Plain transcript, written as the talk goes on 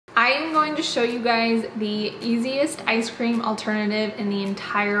am going to show you guys the easiest ice cream alternative in the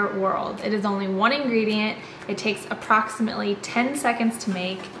entire world. It is only one ingredient. It takes approximately 10 seconds to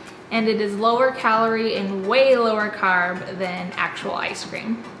make, and it is lower calorie and way lower carb than actual ice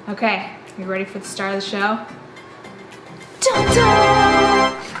cream. Okay, you ready for the start of the show?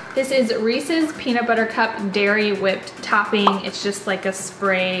 Dun-dun! This is Reese's Peanut Butter Cup Dairy Whipped Topping. It's just like a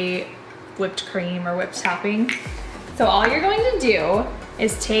spray whipped cream or whipped topping. So all you're going to do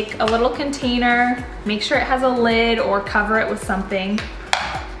is take a little container, make sure it has a lid or cover it with something.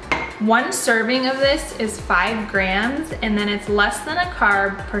 One serving of this is 5 grams, and then it's less than a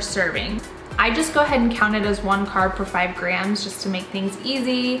carb per serving. I just go ahead and count it as 1 carb per 5 grams just to make things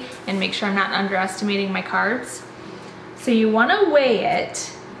easy and make sure I'm not underestimating my carbs. So you wanna weigh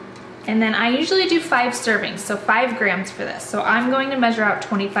it, and then I usually do 5 servings, so 5 grams for this. So I'm going to measure out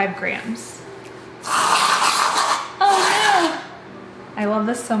 25 grams. Oh no! I love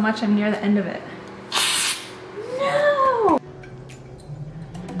this so much, I'm near the end of it. No!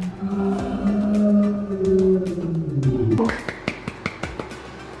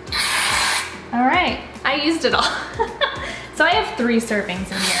 All right, I used it all. So I have 3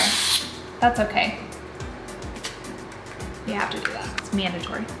 servings in here. That's okay. You have to do that, it's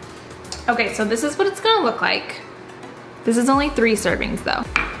mandatory. Okay, so this is what it's gonna look like. This is only 3 servings though.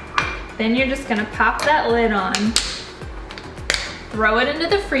 Then you're just gonna pop that lid on, throw it into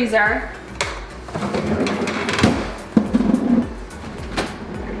the freezer,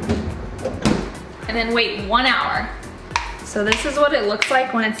 and then wait 1 hour. So this is what it looks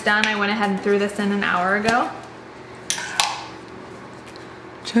like when it's done. I went ahead and threw this in an hour ago.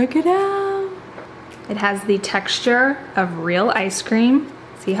 Check it out. It has the texture of real ice cream.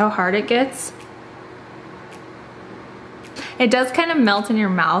 See how hard it gets? It does kind of melt in your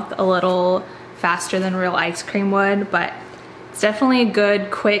mouth a little faster than real ice cream would, but it's definitely a good,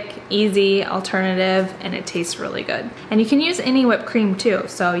 quick, easy alternative, and it tastes really good. And you can use any whipped cream too,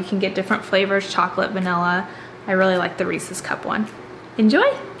 so you can get different flavors, chocolate, vanilla. I really like the Reese's Cup one. Enjoy!